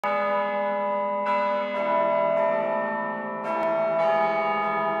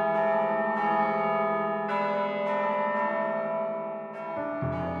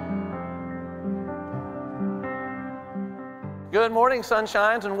Good morning,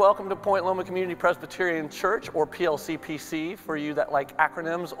 sunshines, and welcome to Point Loma Community Presbyterian Church, or PLCPC for you that like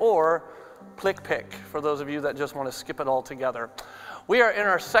acronyms, or PLCPIC for those of you that just want to skip it all together. We are in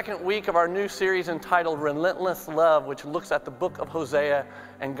our second week of our new series entitled Relentless Love, which looks at the book of Hosea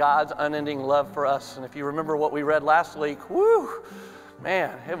and God's unending love for us. And if you remember what we read last week, whoo,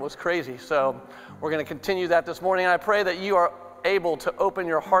 man, it was crazy. So we're going to continue that this morning. I pray that you are able to open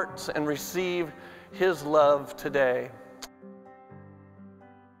your hearts and receive His love today.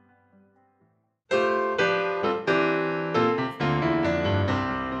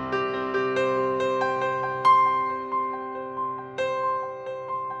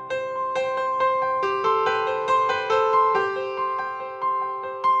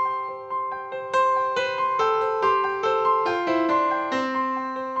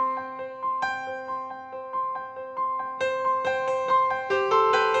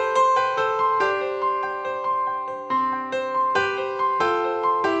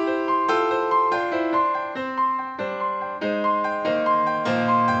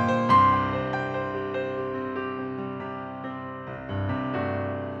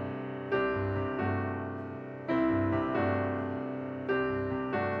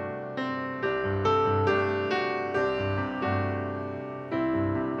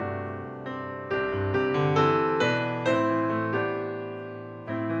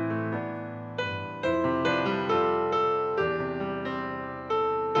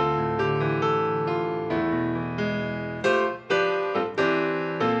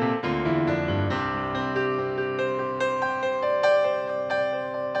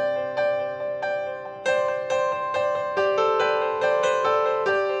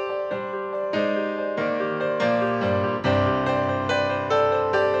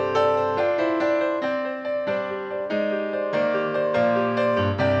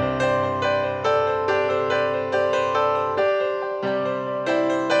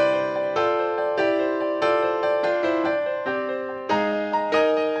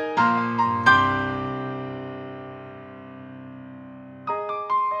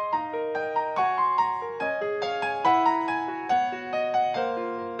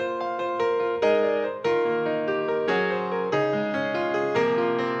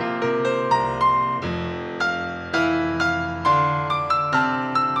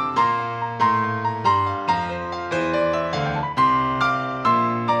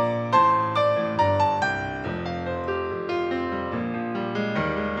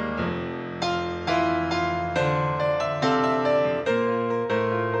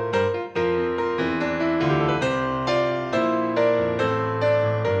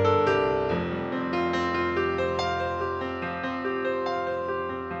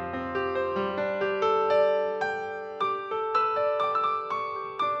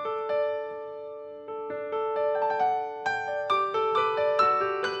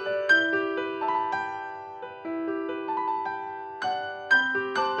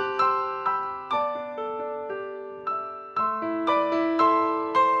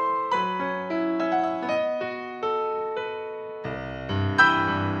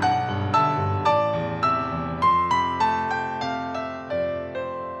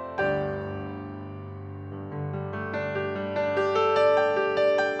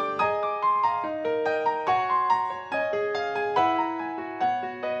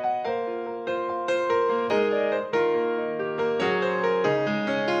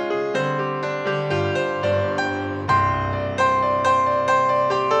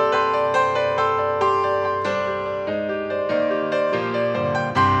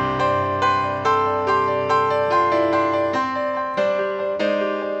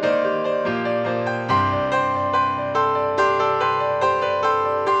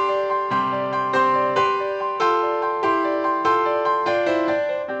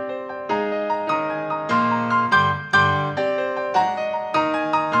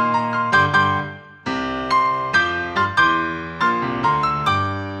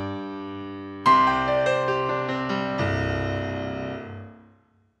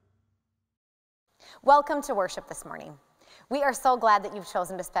 Welcome to worship this morning. We are so glad that you've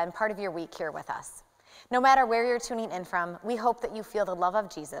chosen to spend part of your week here with us. No matter where you're tuning in from, we hope that you feel the love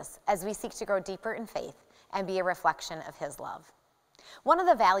of Jesus as we seek to grow deeper in faith and be a reflection of His love. One of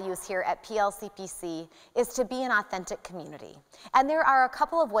the values here at PLCPC is to be an authentic community, and there are a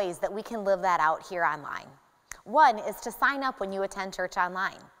couple of ways that we can live that out here online. One is to sign up when you attend church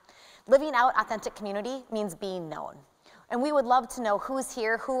online. Living out authentic community means being known. And we would love to know who's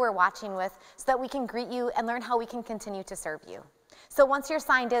here, who we're watching with, so that we can greet you and learn how we can continue to serve you. So once you're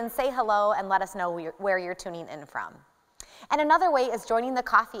signed in, say hello and let us know where you're tuning in from. And another way is joining the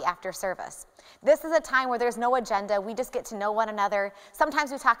coffee after service. This is a time where there's no agenda. We just get to know one another.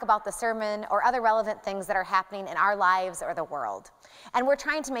 Sometimes we talk about the sermon or other relevant things that are happening in our lives or the world. And we're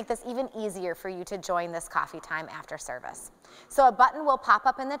trying to make this even easier for you to join this coffee time after service. So a button will pop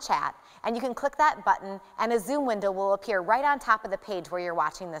up in the chat, and you can click that button, and a Zoom window will appear right on top of the page where you're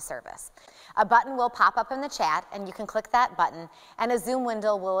watching the service. A button will pop up in the chat, and you can click that button, and a Zoom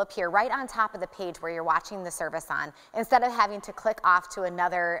window will appear right on top of the page where you're watching the service on, instead of having to click off to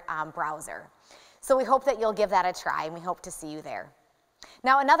another browser. So we hope that you'll give that a try, and we hope to see you there.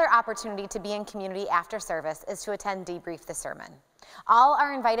 Now, another opportunity to be in community after service is to attend Debrief the Sermon. All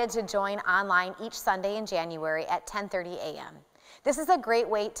are invited to join online each Sunday in January at 10:30 a.m. This is a great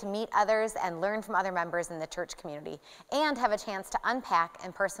way to meet others and learn from other members in the church community and have a chance to unpack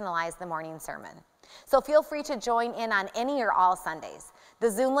and personalize the morning sermon. So feel free to join in on any or all Sundays.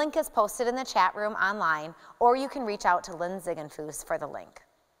 The Zoom link is posted in the chat room online, or you can reach out to Lynn Ziegenfuss for the link.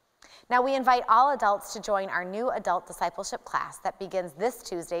 Now, we invite all adults to join our new adult discipleship class that begins this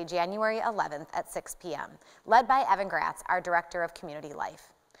Tuesday, January 11th at 6 p.m., led by Evan Gratz, our Director of Community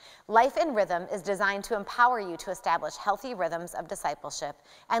Life. Life in Rhythm is designed to empower you to establish healthy rhythms of discipleship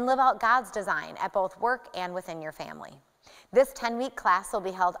and live out God's design at both work and within your family. This 10-week class will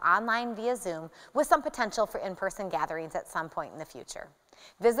be held online via Zoom with some potential for in-person gatherings at some point in the future.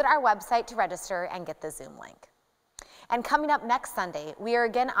 Visit our website to register and get the Zoom link. And coming up next Sunday, we are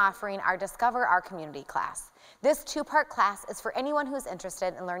again offering our Discover Our Community class. This two-part class is for anyone who's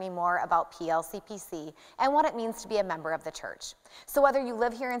interested in learning more about PLCPC and what it means to be a member of the church. So whether you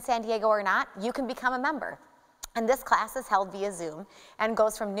live here in San Diego or not, you can become a member. And this class is held via Zoom and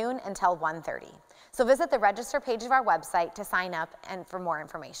goes from noon until 1:30. So visit the register page of our website to sign up and for more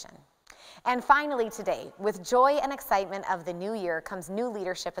information. And finally today, with joy and excitement of the new year comes new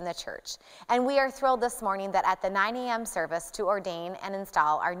leadership in the church. And we are thrilled this morning that at the 9 a.m. service to ordain and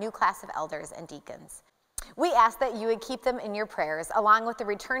install our new class of elders and deacons. We ask that you would keep them in your prayers along with the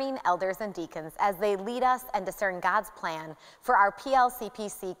returning elders and deacons as they lead us and discern God's plan for our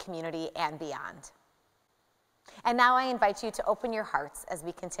PLCPC community and beyond. And now I invite you to open your hearts as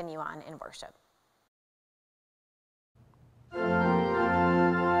we continue on in worship.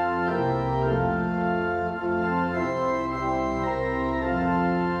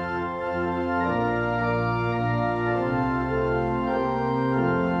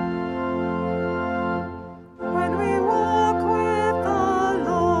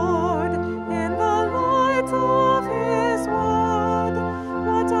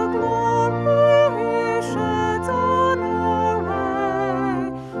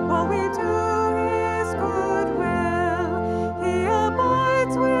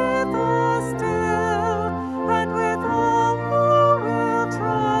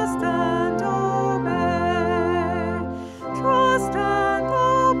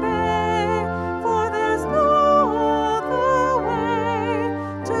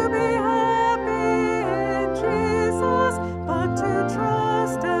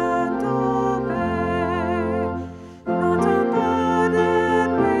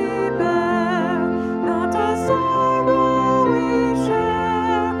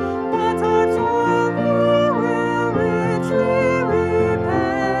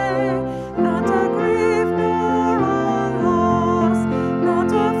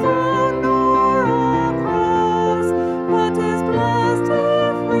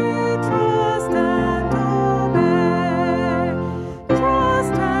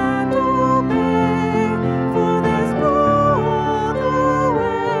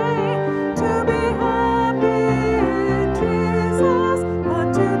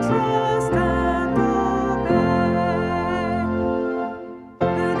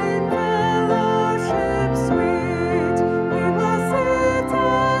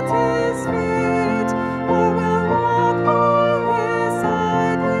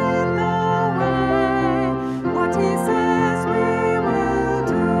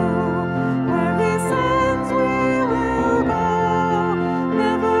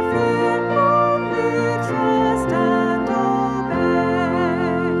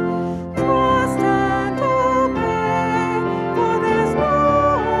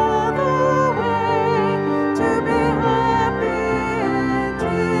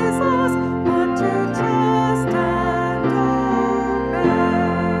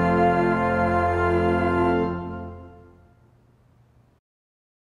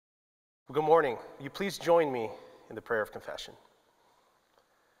 Good morning. Will you please join me in the prayer of confession?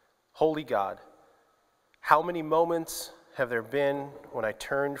 Holy God, how many moments have there been when I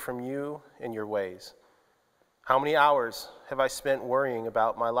turned from you and your ways? How many hours have I spent worrying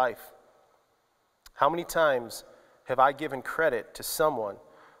about my life? How many times have I given credit to someone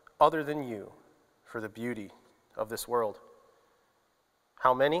other than you for the beauty of this world.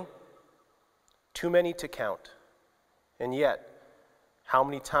 How many? Too many to count. And yet, how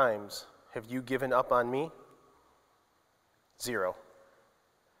many times have you given up on me? 0.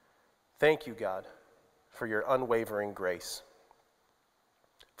 Thank you, God, for your unwavering grace.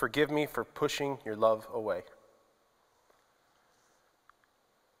 Forgive me for pushing your love away.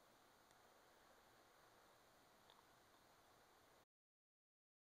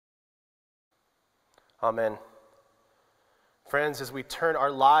 Amen. Friends, as we turn our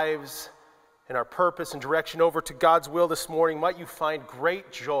lives and our purpose and direction over to God's will this morning, might you find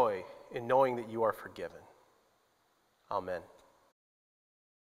great joy in knowing that you are forgiven. Amen.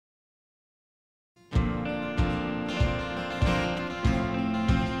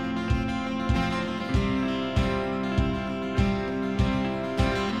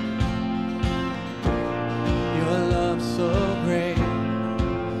 Your love so great,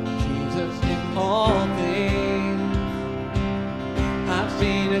 Jesus, in all things. I've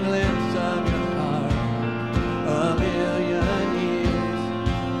seen a glimpse of your heart a million years.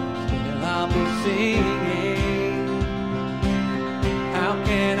 Still I'll be singing. How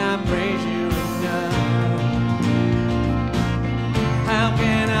can I praise you enough? How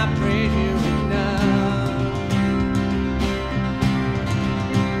can I praise you enough?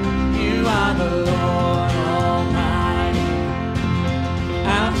 You are the Lord Almighty,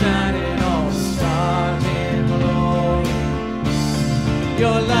 outshining all the stars in glory.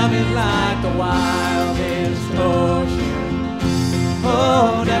 Your love is like the wildest ocean.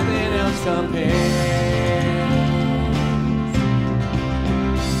 Oh, nothing else compares.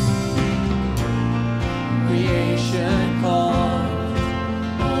 Creation calls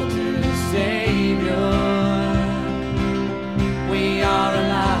all to the Savior. We are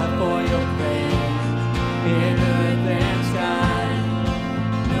alive for your praise in earth and sky.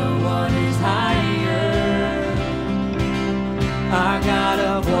 No one is higher. Our God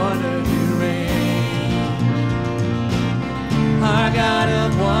of wonders you reign. Our God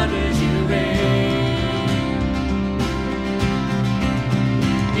of wonders you reign.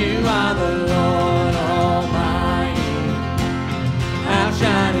 You are the Lord Almighty,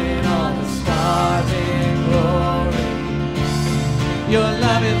 outshining all the stars in glory. Your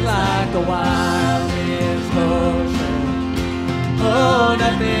love is like the wildest ocean. Oh,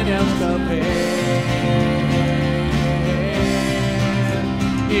 nothing else compares.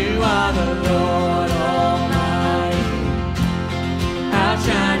 You are the Lord Almighty,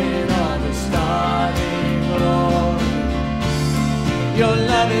 outshining all the stars in glory. Your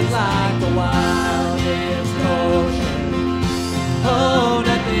love is like the wildest ocean. Oh,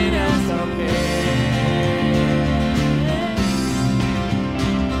 nothing else compares.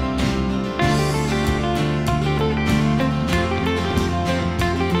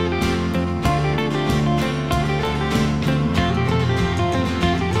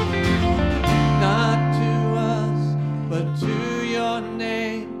 Not to us, but to your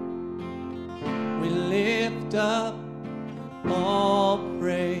name we lift up all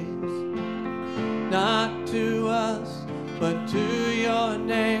praise. Not to us, but to your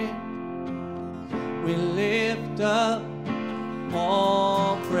name we lift up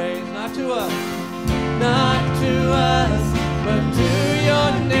all praise. Not to us, not to us, but to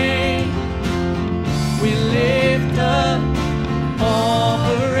your name we lift up all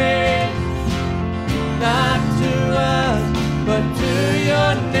praise. Not to us, but to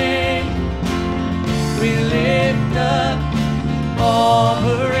your name we lift up all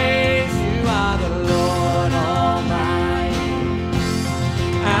praise. You are the Lord Almighty,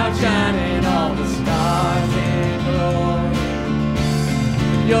 outshining all the stars in glory.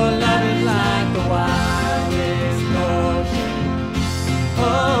 Your love is like the wildest ocean.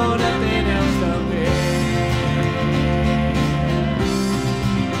 Oh, nothing else compares.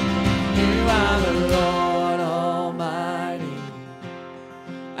 You are the Lord Almighty,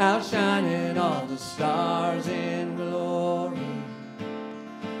 outshining all the stars in glory.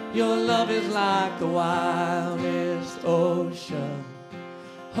 Your love is like the wildest ocean.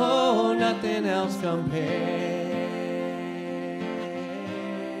 Oh, nothing else compares.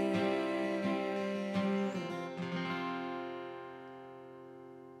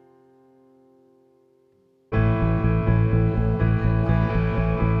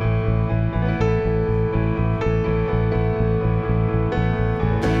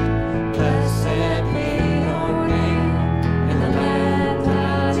 Blessed be your name in the land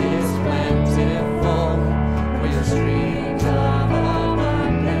that is plentiful, where your streams of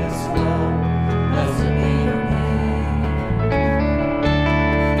abundance flow. Blessed be your name.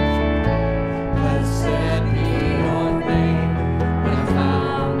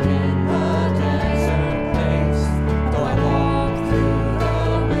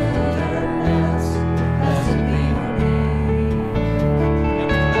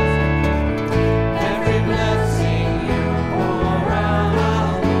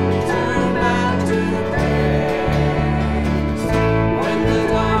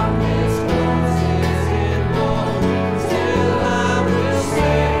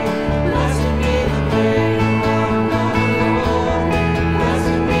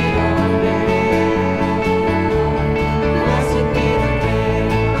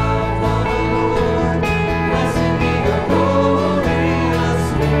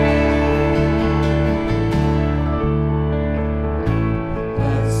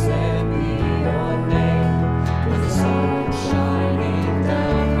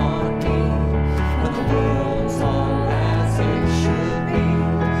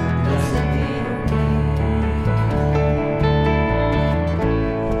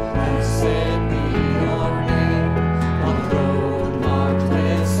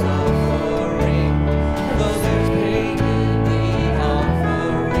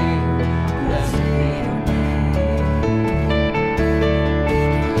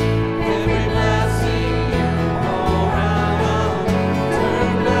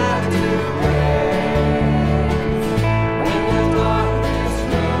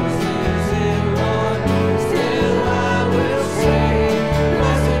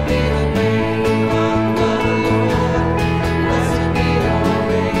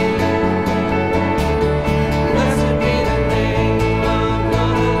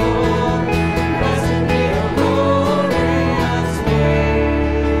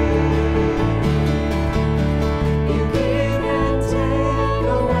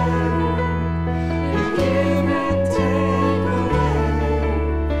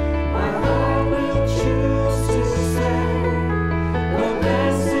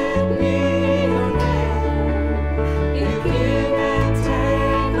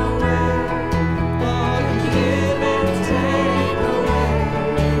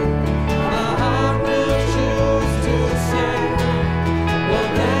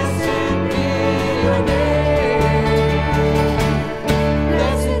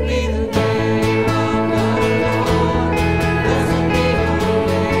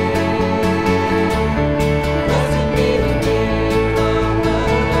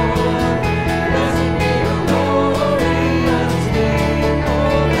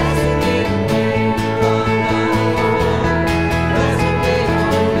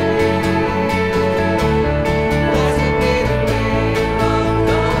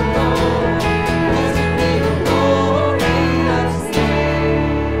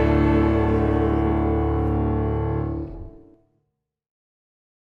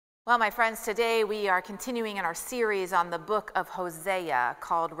 Well, my friends, today we are continuing in our series on the book of Hosea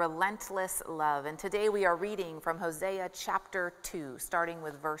called Relentless Love. And today we are reading from Hosea chapter 2, starting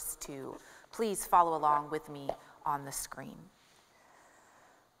with verse 2. Please follow along with me on the screen.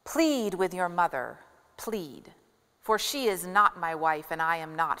 Plead with your mother, plead, for she is not my wife and I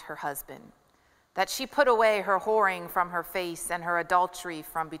am not her husband, that she put away her whoring from her face and her adultery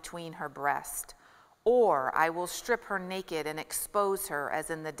from between her breast. Or I will strip her naked and expose her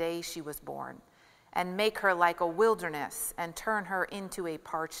as in the day she was born, and make her like a wilderness, and turn her into a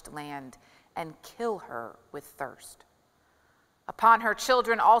parched land, and kill her with thirst. Upon her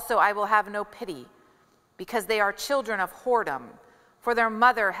children also I will have no pity, because they are children of whoredom, for their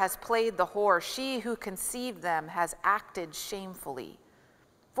mother has played the whore. She who conceived them has acted shamefully.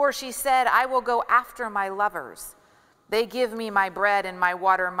 For she said, I will go after my lovers. They give me my bread and my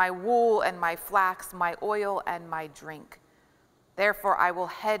water, my wool and my flax, my oil and my drink. Therefore I will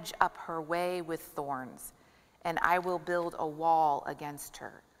hedge up her way with thorns, and I will build a wall against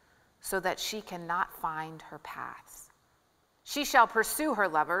her, so that she cannot find her paths. She shall pursue her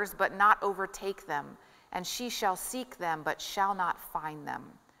lovers, but not overtake them, and she shall seek them, but shall not find them.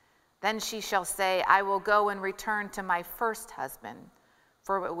 Then she shall say, I will go and return to my first husband,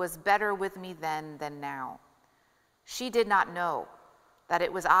 for it was better with me then than now. She did not know that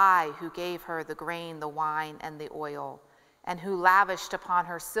it was I who gave her the grain, the wine, and the oil, and who lavished upon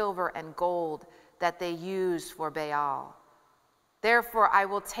her silver and gold that they used for Baal. Therefore I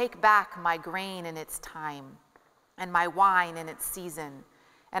will take back my grain in its time, and my wine in its season,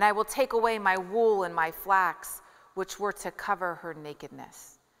 and I will take away my wool and my flax, which were to cover her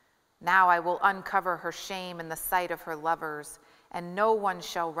nakedness. Now I will uncover her shame in the sight of her lovers, and no one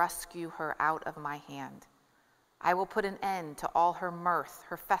shall rescue her out of my hand. I will put an end to all her mirth,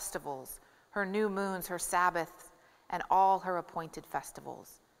 her festivals, her new moons, her Sabbaths, and all her appointed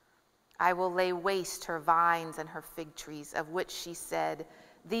festivals. I will lay waste her vines and her fig trees, of which she said,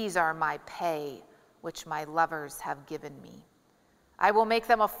 these are my pay, which my lovers have given me. I will make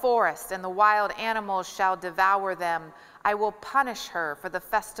them a forest, and the wild animals shall devour them. I will punish her for the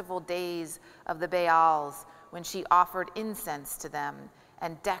festival days of the Baals, when she offered incense to them,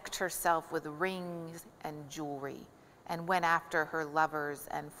 and decked herself with rings and jewelry, and went after her lovers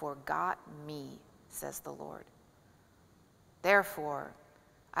and forgot me, says the Lord. Therefore,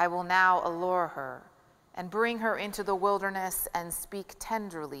 I will now allure her and bring her into the wilderness and speak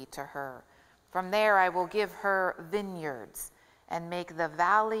tenderly to her. From there I will give her vineyards and make the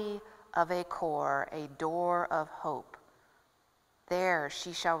valley of Achor a door of hope. There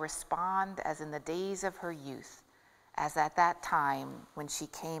she shall respond as in the days of her youth, as at that time when she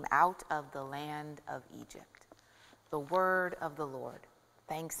came out of the land of Egypt. The word of the Lord.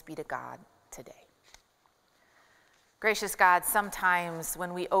 Thanks be to God today. Gracious God, sometimes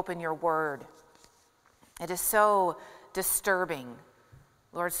when we open your word, it is so disturbing,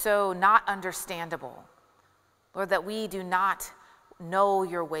 Lord, so not understandable, Lord, that we do not know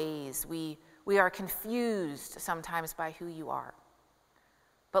your ways. We are confused sometimes by who you are.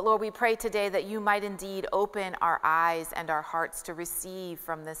 But Lord, we pray today that you might indeed open our eyes and our hearts to receive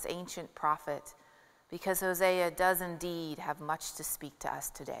from this ancient prophet, because Hosea does indeed have much to speak to us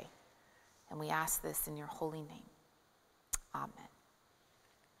today. And we ask this in your holy name. Amen.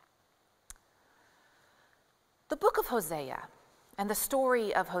 The book of Hosea and the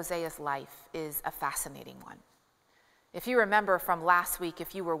story of Hosea's life is a fascinating one. If you remember from last week,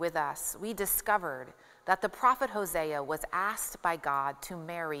 if you were with us, we discovered that the prophet Hosea was asked by God to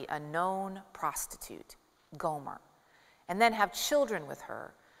marry a known prostitute, Gomer, and then have children with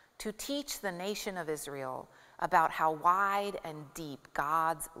her to teach the nation of Israel about how wide and deep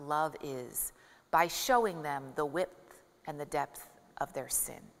God's love is by showing them the width and the depth of their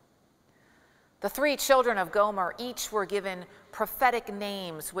sin. The three children of Gomer each were given prophetic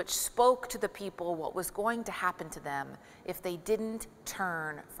names which spoke to the people what was going to happen to them if they didn't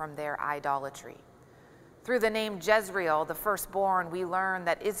turn from their idolatry. Through the name Jezreel, the firstborn, we learn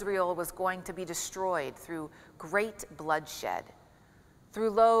that Israel was going to be destroyed through great bloodshed. Through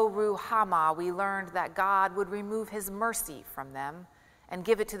Lo Ruhamah, we learned that God would remove his mercy from them and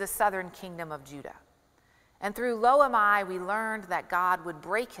give it to the southern kingdom of Judah. And through Lo Ammi, we learned that God would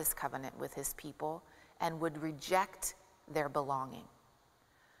break his covenant with his people and would reject their belonging.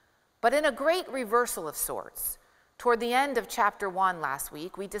 But in a great reversal of sorts, toward the end of chapter 1 last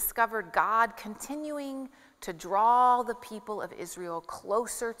week, we discovered God continuing to draw the people of Israel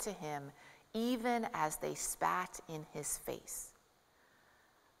closer to him, even as they spat in his face.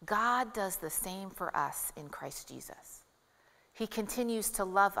 God does the same for us in Christ Jesus. He continues to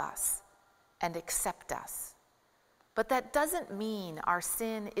love us and accept us. But that doesn't mean our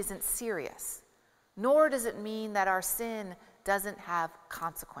sin isn't serious, nor does it mean that our sin doesn't have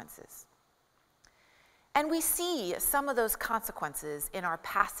consequences. And we see some of those consequences in our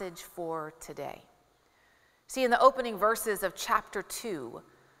passage for today. See, in the opening verses of chapter 2,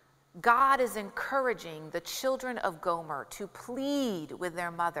 God is encouraging the children of Gomer to plead with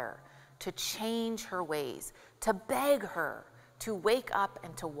their mother to change her ways, to beg her to wake up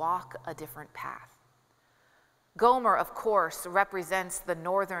and to walk a different path. Gomer, of course, represents the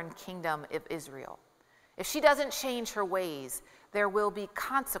northern kingdom of Israel. If she doesn't change her ways, there will be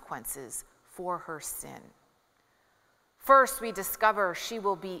consequences for her sin. First, we discover she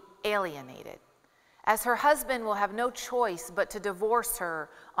will be alienated, as her husband will have no choice but to divorce her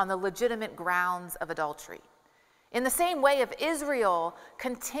on the legitimate grounds of adultery. In the same way, if Israel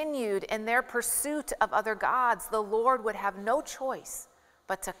continued in their pursuit of other gods, the Lord would have no choice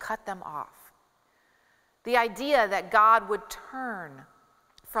but to cut them off. The idea that God would turn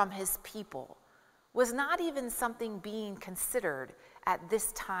from his people was not even something being considered at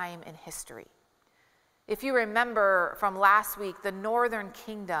this time in history. If you remember from last week, the northern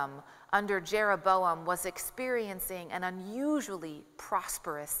kingdom under Jeroboam was experiencing an unusually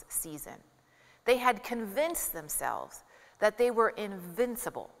prosperous season. They had convinced themselves that they were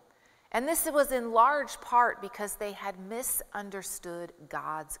invincible. And this was in large part because they had misunderstood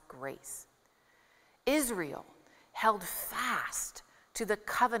God's grace. Israel held fast to the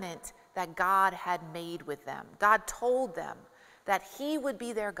covenant that God had made with them. God told them that he would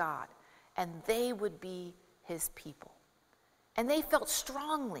be their God and they would be his people. And they felt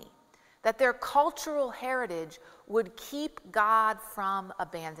strongly that their cultural heritage would keep God from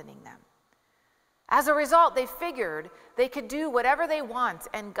abandoning them. As a result, they figured they could do whatever they want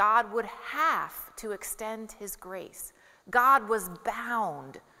and God would have to extend his grace. God was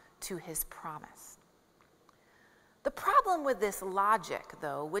bound to his promise. The problem with this logic,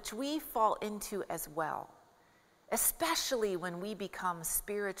 though, which we fall into as well, especially when we become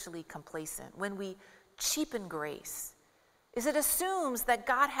spiritually complacent, when we cheapen grace, is it assumes that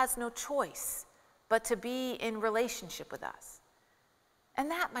God has no choice but to be in relationship with us. And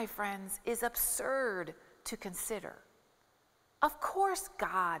that, my friends, is absurd to consider. Of course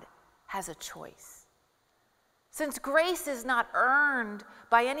God has a choice. Since grace is not earned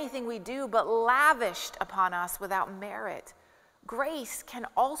by anything we do, but lavished upon us without merit, grace can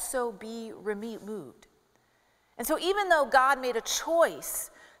also be removed. And so even though God made a choice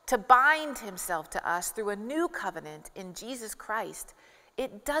to bind himself to us through a new covenant in Jesus Christ,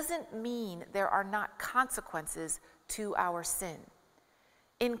 it doesn't mean there are not consequences to our sin,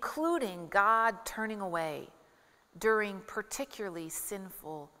 including God turning away during particularly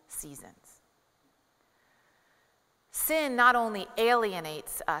sinful seasons. Sin not only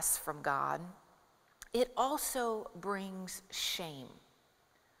alienates us from God, it also brings shame.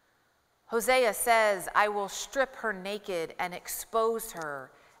 Hosea says, "I will strip her naked and expose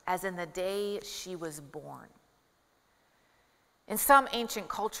her as in the day she was born." In some ancient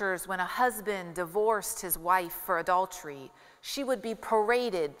cultures, when a husband divorced his wife for adultery, she would be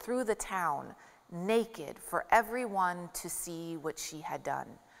paraded through the town naked for everyone to see what she had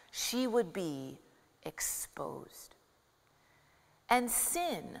done. She would be exposed. And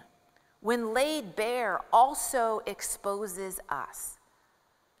sin, when laid bare, also exposes us.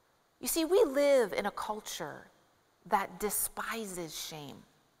 You see, we live in a culture that despises shame.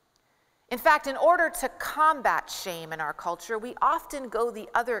 In fact, in order to combat shame in our culture, we often go the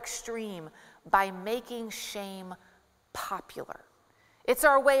other extreme by making shame popular. It's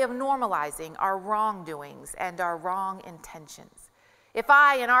our way of normalizing our wrongdoings and our wrong intentions. If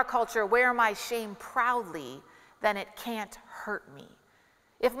I, in our culture, wear my shame proudly, then it can't hurt me.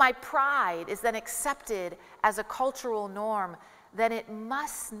 If my pride is then accepted as a cultural norm, then it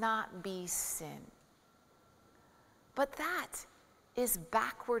must not be sin. But that is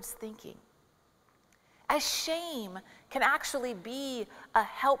backwards thinking. As shame can actually be a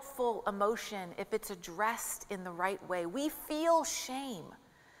helpful emotion if it's addressed in the right way. We feel shame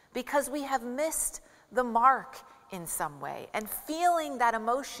because we have missed the mark in some way. And feeling that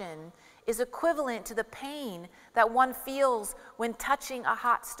emotion is equivalent to the pain that one feels when touching a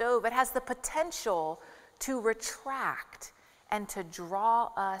hot stove. It has the potential to retract and to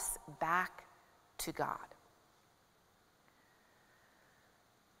draw us back to God.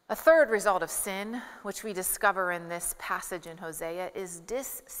 A third result of sin, which we discover in this passage in Hosea, is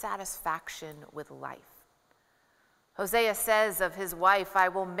dissatisfaction with life. Hosea says of his wife, "I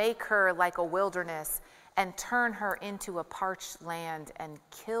will make her like a wilderness and turn her into a parched land and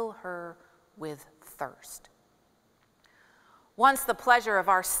kill her with thirst." Once the pleasure of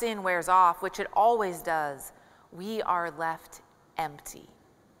our sin wears off, which it always does, we are left empty.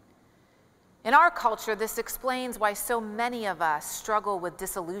 In our culture, this explains why so many of us struggle with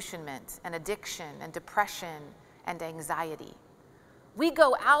disillusionment and addiction and depression and anxiety. We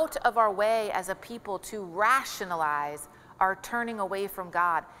go out of our way as a people to rationalize our turning away from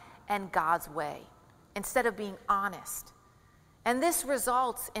God and God's way instead of being honest. And this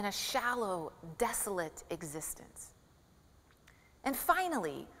results in a shallow, desolate existence. And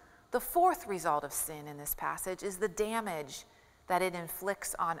finally, the fourth result of sin in this passage is the damage that it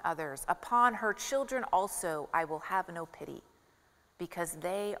inflicts on others. Upon her children also I will have no pity, because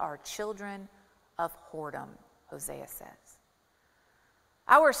they are children of whoredom, Hosea says.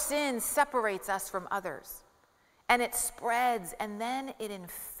 Our sin separates us from others, and it spreads, and then it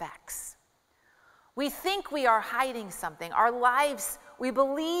infects. We think we are hiding something. Our lives, we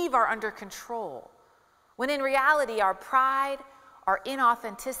believe, are under control, when in reality our pride, our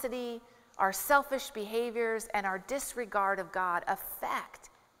inauthenticity, our selfish behaviors, and our disregard of God affect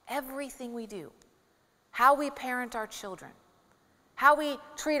everything we do. How we parent our children, how we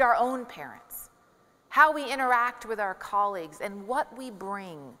treat our own parents, how we interact with our colleagues, and what we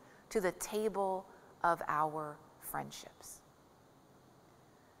bring to the table of our friendships.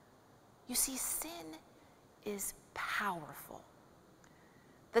 You see, sin is powerful.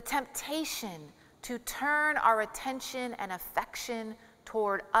 The temptation to turn our attention and affection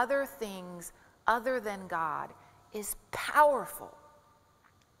toward other things other than God is powerful.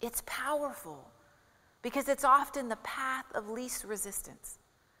 It's powerful because it's often the path of least resistance.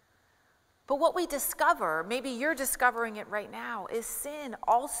 But what we discover, maybe you're discovering it right now, is sin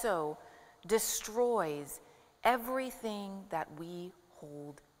also destroys everything that we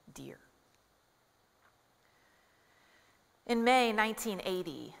hold dear. In May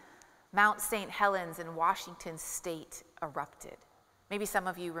 1980, Mount St. Helens in Washington state erupted. Maybe some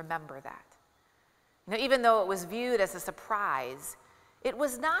of you remember that. You know, even though it was viewed as a surprise, it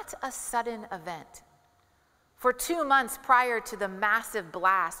was not a sudden event. For 2 months prior to the massive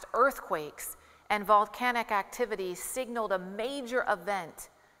blast, earthquakes and volcanic activity signaled a major event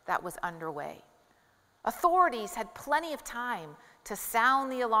that was underway. Authorities had plenty of time to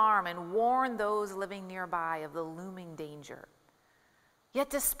sound the alarm and warn those living nearby of the looming danger. Yet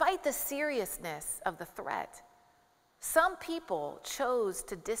despite the seriousness of the threat, some people chose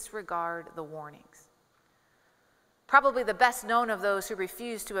to disregard the warnings. Probably the best known of those who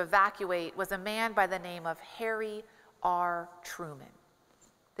refused to evacuate was a man by the name of Harry R. Truman.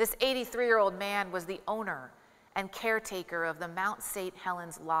 This 83-year-old man was the owner and caretaker of the Mount St.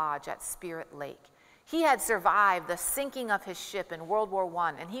 Helens Lodge at Spirit Lake. He had survived the sinking of his ship in World War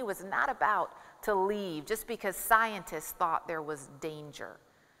I, and he was not about to leave just because scientists thought there was danger.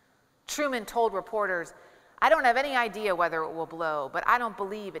 Truman told reporters, "I don't have any idea whether it will blow, but I don't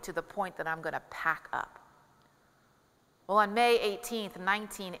believe it to the point that I'm going to pack up." Well, on May 18th,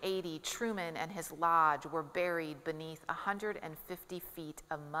 1980, Truman and his lodge were buried beneath 150 feet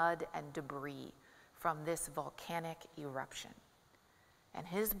of mud and debris from this volcanic eruption, and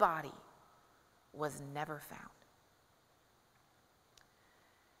his body was never found.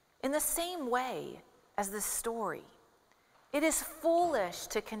 In the same way as this story, it is foolish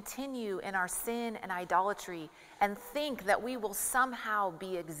to continue in our sin and idolatry and think that we will somehow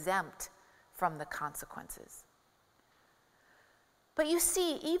be exempt from the consequences. But you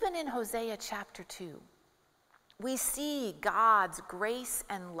see, even in Hosea chapter 2, we see God's grace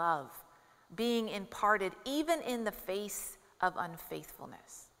and love being imparted even in the face of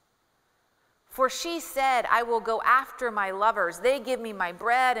unfaithfulness. For she said, "I will go after my lovers. They give me my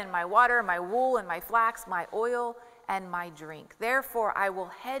bread and my water, my wool and my flax, my oil and my drink. Therefore I will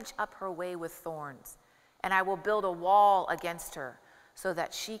hedge up her way with thorns, and I will build a wall against her so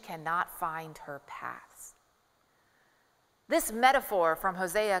that she cannot find her paths." This metaphor from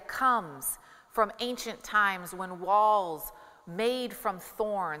Hosea comes from ancient times when walls made from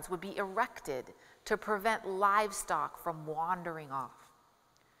thorns would be erected to prevent livestock from wandering off.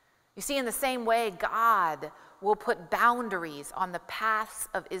 You see, in the same way, God will put boundaries on the paths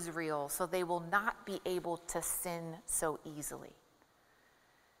of Israel so they will not be able to sin so easily.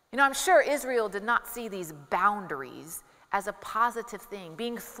 You know, I'm sure Israel did not see these boundaries as a positive thing,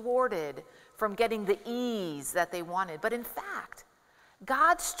 being thwarted from getting the ease that they wanted. But in fact,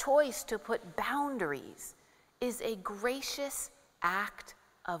 God's choice to put boundaries is a gracious act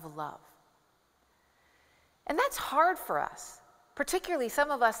of love. And that's hard for us, particularly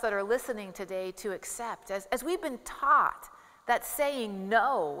some of us that are listening today, to accept, as we've been taught that saying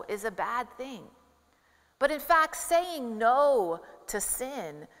no is a bad thing. But in fact, saying no to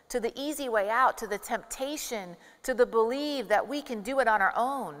sin, to the easy way out, to the temptation, to the belief that we can do it on our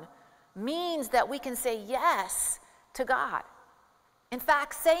own, means that we can say yes to God. In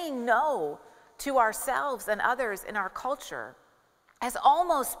fact, saying no to ourselves and others in our culture has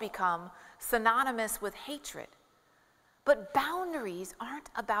almost become synonymous with hatred. But boundaries aren't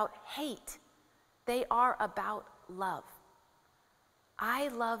about hate. They are about love. I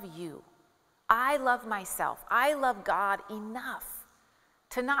love you. I love myself. I love God enough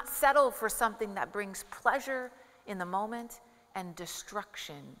to not settle for something that brings pleasure in the moment and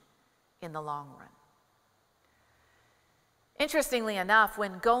destruction in the long run. Interestingly enough,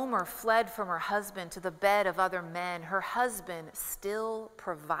 when Gomer fled from her husband to the bed of other men, her husband still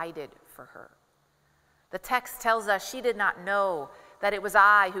provided for her. The text tells us she did not know that it was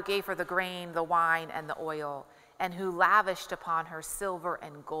I who gave her the grain, the wine, and the oil, and who lavished upon her silver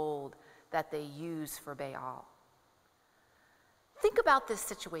and gold that they use for Baal. Think about this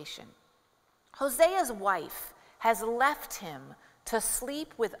situation. Hosea's wife has left him to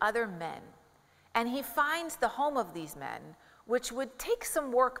sleep with other men, and he finds the home of these men, which would take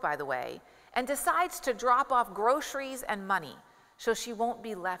some work, by the way, and decides to drop off groceries and money so she won't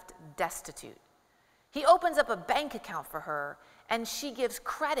be left destitute. He opens up a bank account for her, and she gives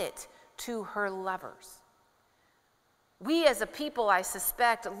credit to her lovers. We as a people, I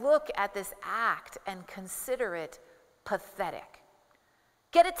suspect, look at this act and consider it pathetic.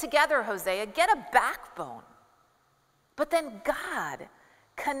 Get it together, Hosea. Get a backbone. But then God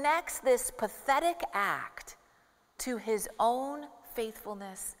connects this pathetic act to his own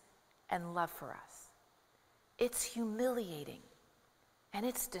faithfulness and love for us. It's humiliating and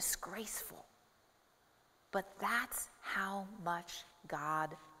it's disgraceful. But that's how much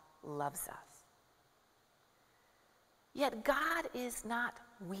God loves us. Yet God is not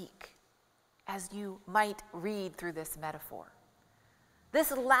weak, as you might read through this metaphor.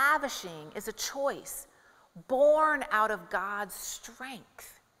 This lavishing is a choice born out of God's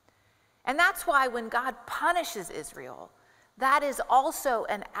strength. And that's why when God punishes Israel, that is also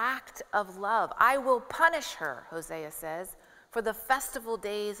an act of love. I will punish her, Hosea says, for the festival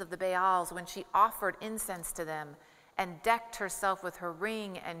days of the Baals when she offered incense to them and decked herself with her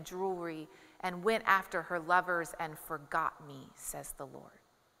ring and jewelry and went after her lovers and forgot me, says the Lord.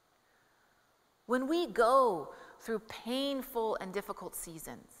 When we go through painful and difficult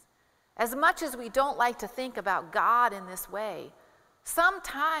seasons, as much as we don't like to think about God in this way,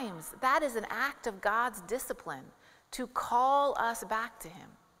 sometimes that is an act of God's discipline to call us back to him.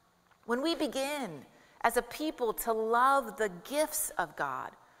 When we begin as a people to love the gifts of God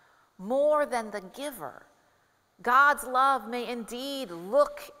more than the giver, God's love may indeed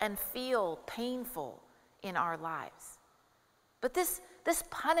look and feel painful in our lives. But this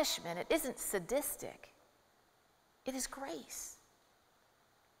punishment, it isn't sadistic. It is grace.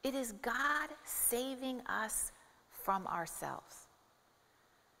 It is God saving us from ourselves.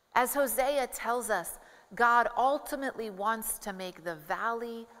 As Hosea tells us, God ultimately wants to make the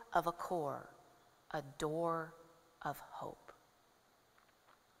valley of Achor a door of hope.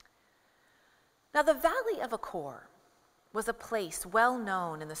 Now, the valley of Achor was a place well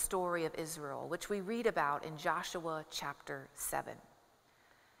known in the story of Israel, which we read about in Joshua chapter 7.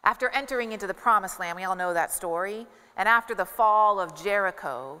 After entering into the promised land, we all know that story, and after the fall of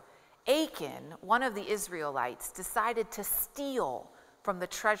Jericho, Achan, one of the Israelites, decided to steal from the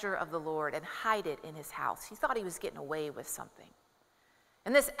treasure of the Lord and hide it in his house. He thought he was getting away with something.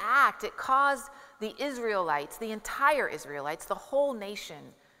 And this act, it caused the Israelites, the entire Israelites, the whole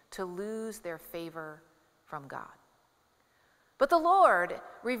nation, to lose their favor from God. But the Lord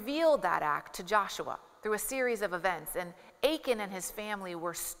revealed that act to Joshua through a series of events, and Achan and his family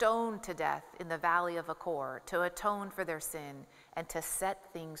were stoned to death in the valley of Achor to atone for their sin and to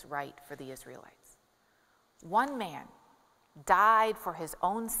set things right for the Israelites. One man died for his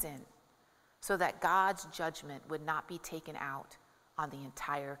own sin so that God's judgment would not be taken out on the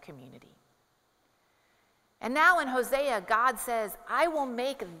entire community. And now in Hosea, God says, I will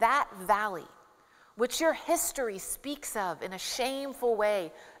make that valley, which your history speaks of in a shameful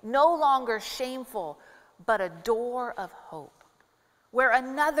way, no longer shameful, but a door of hope, where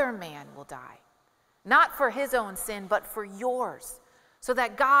another man will die, not for his own sin, but for yours, so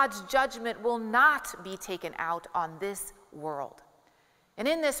that God's judgment will not be taken out on this world. And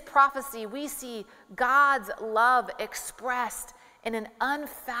in this prophecy, we see God's love expressed in an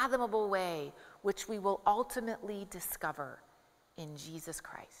unfathomable way, which we will ultimately discover in Jesus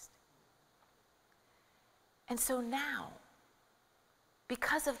Christ. And so now,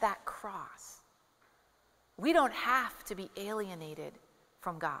 because of that cross, we don't have to be alienated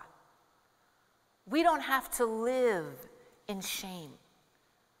from God. We don't have to live in shame.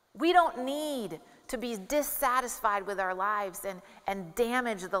 We don't need to be dissatisfied with our lives and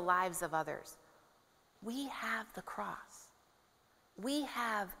damage the lives of others. We have the cross. We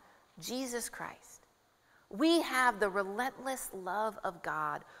have Jesus Christ. We have the relentless love of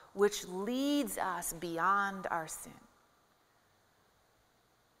God, which leads us beyond our sin.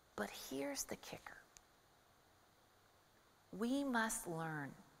 But here's the kicker. We must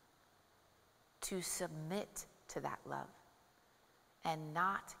learn to submit to that love and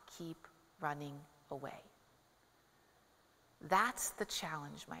not keep running away. That's the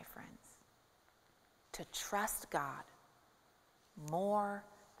challenge, my friends, to trust God more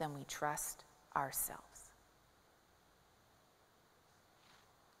than we trust ourselves.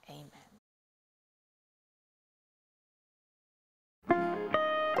 Amen.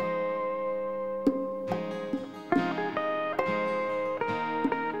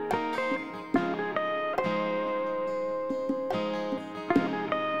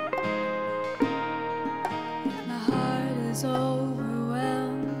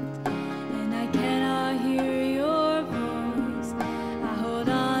 Overwhelmed and I cannot hear your voice. I hold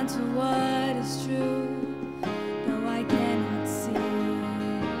on to what is true, though I cannot see.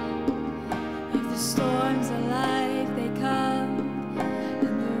 If the storms of life they come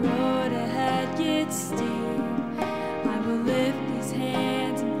and the road ahead gets steep, I will lift these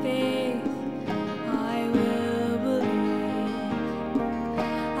hands in faith. I will believe.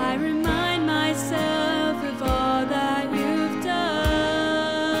 I remind myself of all that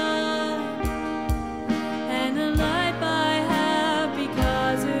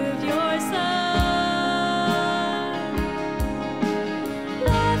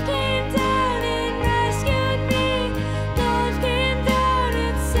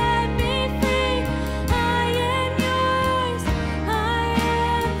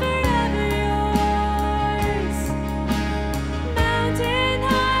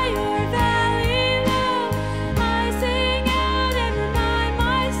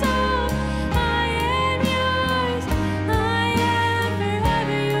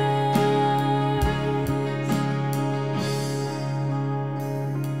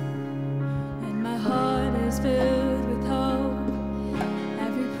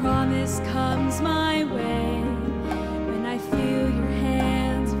comes my way when I feel your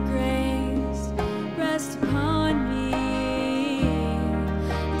hands of grace rest upon me.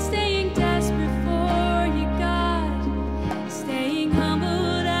 And staying desperate for you, God, staying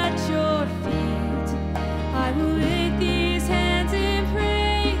humbled at your feet, I will lift these hands in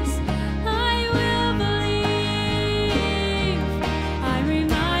praise. I will believe. I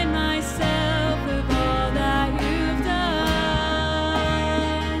remind myself of all that you've done.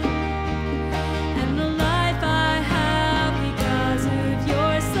 And the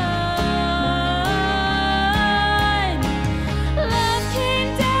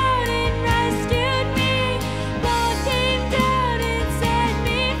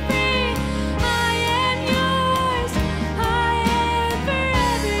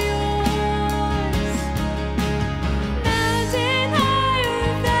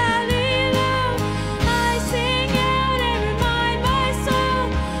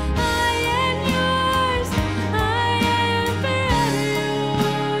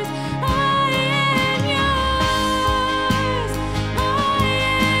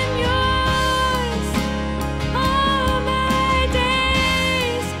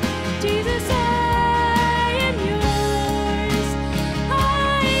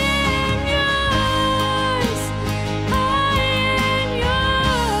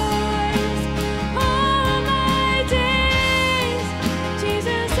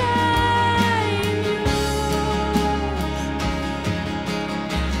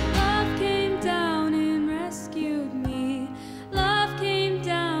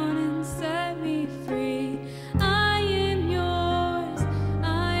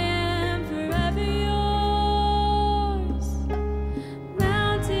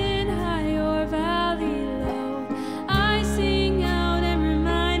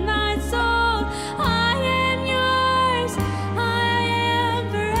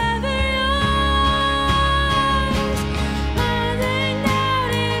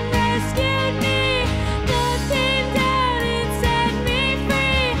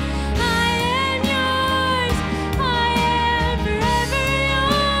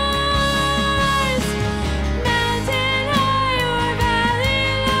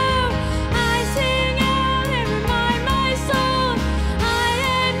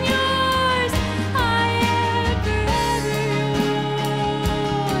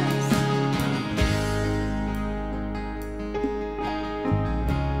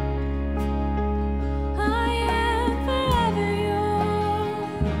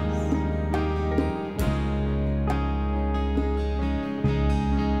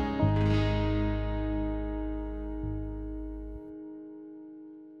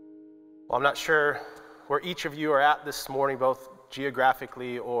Well, I'm not sure where each of you are at this morning, both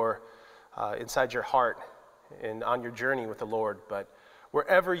geographically or inside your heart and on your journey with the Lord, but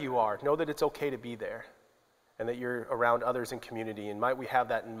wherever you are, know that it's okay to be there and that you're around others in community. And might we have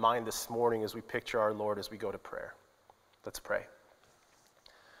that in mind this morning as we picture our Lord as we go to prayer. Let's pray.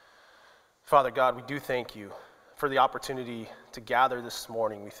 Father God, we do thank you for the opportunity to gather this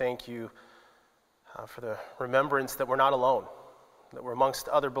morning. We thank you for the remembrance that we're not alone, that we're amongst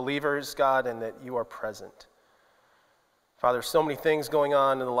other believers, God, and that you are present. Father, there's so many things going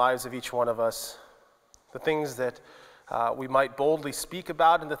on in the lives of each one of us, the things that we might boldly speak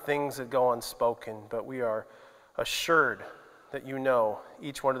about and the things that go unspoken, but we are assured that you know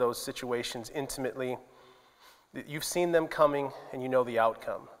each one of those situations intimately, that you've seen them coming and you know the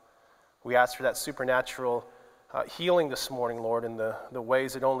outcome. We ask for that supernatural healing this morning, Lord, in the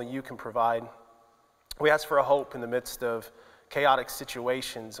ways that only you can provide. We ask for a hope in the midst of chaotic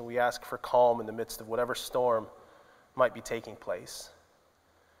situations, and we ask for calm in the midst of whatever storm might be taking place.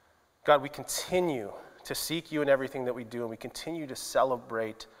 God, we continue to seek you in everything that we do, and we continue to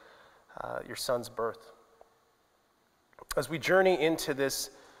celebrate your Son's birth. As we journey into this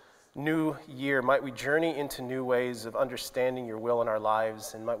new year, might we journey into new ways of understanding your will in our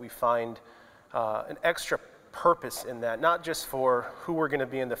lives, and might we find an extra purpose in that, not just for who we're going to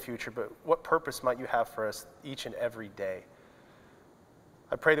be in the future, but what purpose might you have for us each and every day.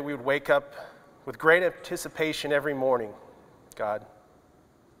 I pray that we would wake up with great anticipation every morning, God,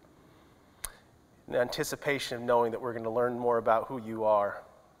 in anticipation of knowing that we're going to learn more about who you are.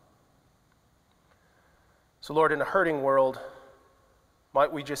 So Lord, in a hurting world,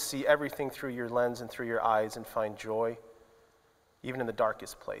 might we just see everything through your lens and through your eyes and find joy, even in the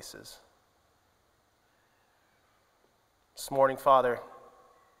darkest places. This morning, Father,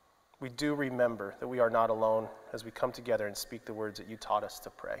 we do remember that we are not alone as we come together and speak the words that you taught us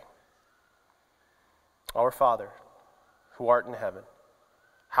to pray. Our Father, who art in heaven,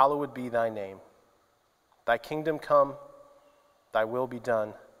 hallowed be thy name. Thy kingdom come, thy will be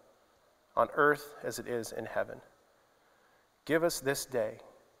done, on earth as it is in heaven. Give us this day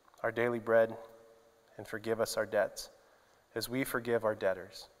our daily bread, and forgive us our debts, as we forgive our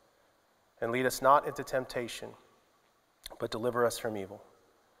debtors. And lead us not into temptation, but deliver us from evil.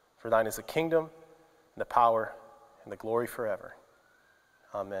 For thine is the kingdom, and the power, and the glory forever.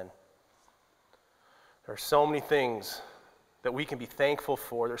 Amen. There are so many things that we can be thankful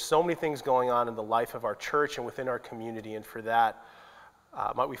for. There's so many things going on in the life of our church and within our community, and for that,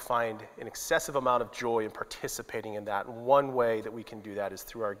 might we find an excessive amount of joy in participating in that. And one way that we can do that is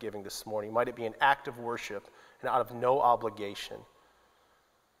through our giving this morning. Might it be an act of worship and out of no obligation.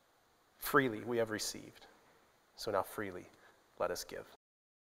 Freely we have received, so now freely let us give.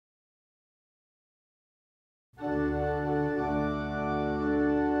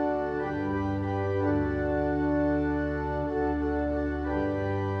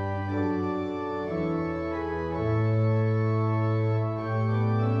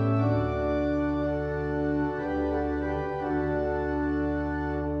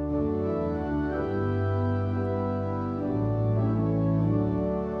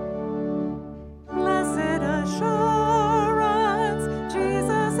 Blessed assurance,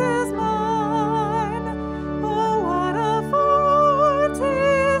 Jesus is mine. Oh, what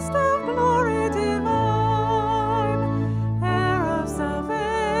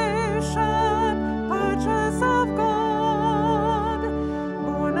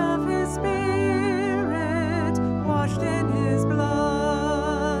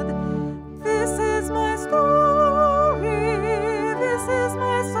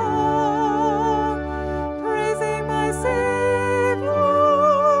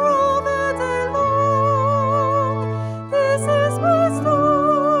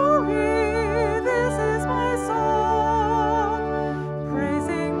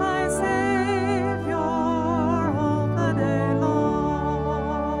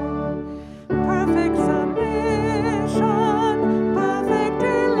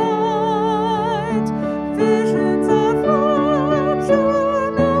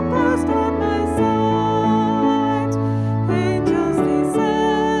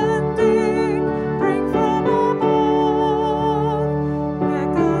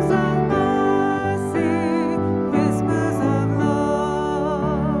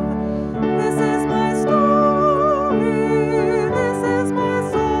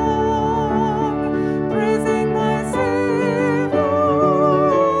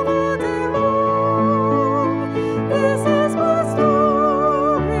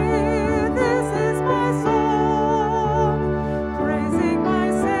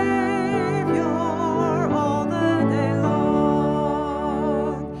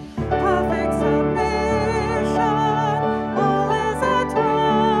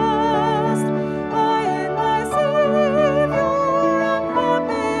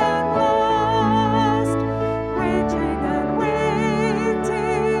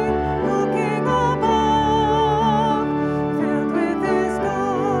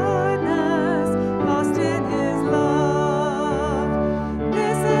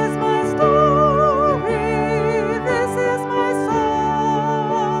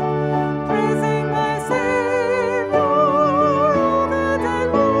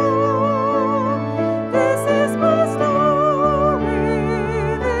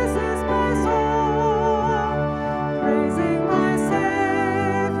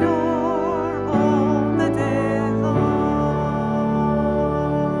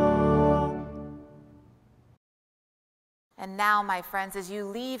now, my friends, as you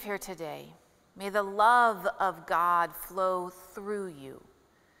leave here today, may the love of God flow through you.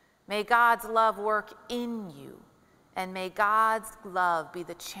 May God's love work in you. And may God's love be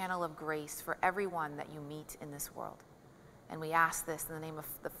the channel of grace for everyone that you meet in this world. And we ask this in the name of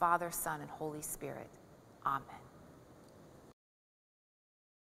the Father, Son, and Holy Spirit. Amen.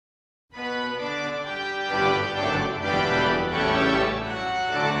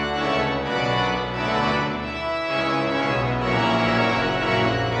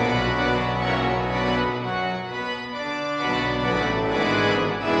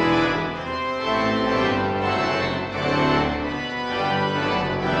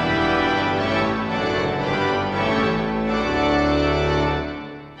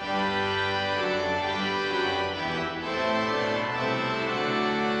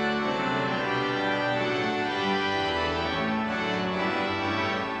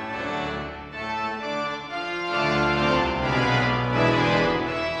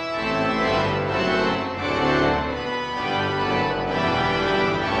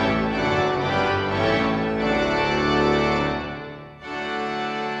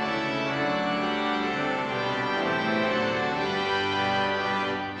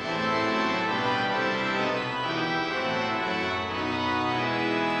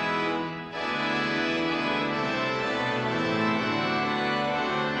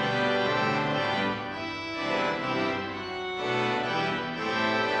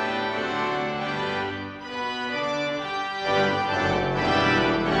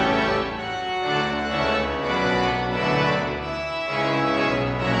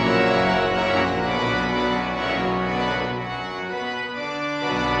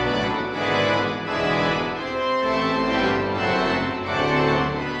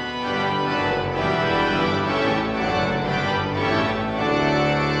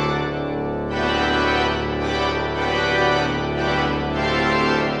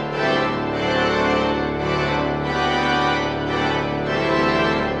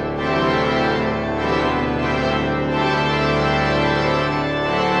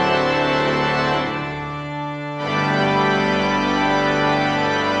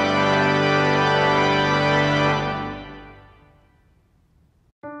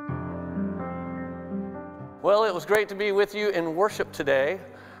 Well, it was great to be with you in worship today.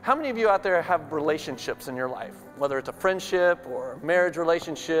 How many of you out there have relationships in your life? Whether it's a friendship or a marriage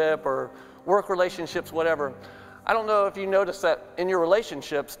relationship or work relationships, whatever. I don't know if you notice that in your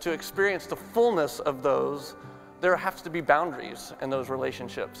relationships, to experience the fullness of those, there has to be boundaries in those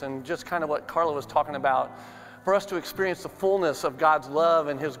relationships. And just kind of what Carla was talking about, for us to experience the fullness of God's love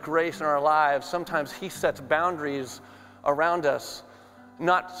and His grace in our lives, sometimes He sets boundaries around us,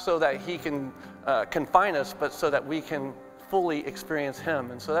 not so that He can confine us, but so that we can fully experience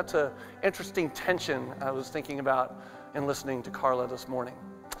Him. And so that's an interesting tension I was thinking about in listening to Carla this morning.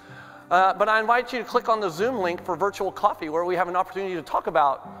 But I invite you to click on the Zoom link for virtual coffee, where we have an opportunity to talk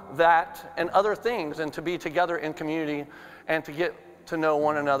about that and other things, and to be together in community and to get to know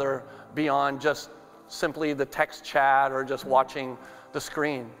one another beyond just simply the text chat or just watching the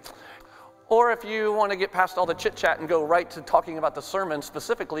screen. Or if you want to get past all the chit-chat and go right to talking about the sermon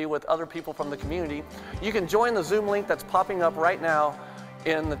specifically with other people from the community, you can join the Zoom link that's popping up right now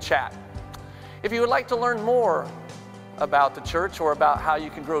in the chat. If you would like to learn more about the church or about how you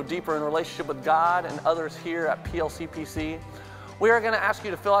can grow deeper in relationship with God and others here at PLCPC, we are going to ask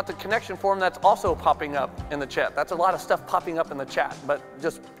you to fill out the connection form that's also popping up in the chat. That's a lot of stuff popping up in the chat, but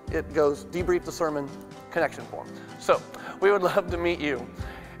just it goes debrief the sermon connection form. So we would love to meet you.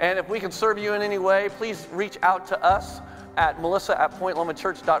 And if we can serve you in any way, please reach out to us at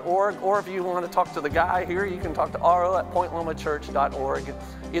melissa@pointlomachurch.org, or if you want to talk to the guy here, you can talk to aro@pointlomachurch.org.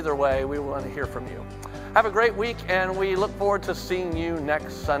 Either way, we want to hear from you. Have a great week, and we look forward to seeing you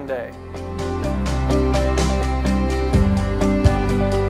next Sunday.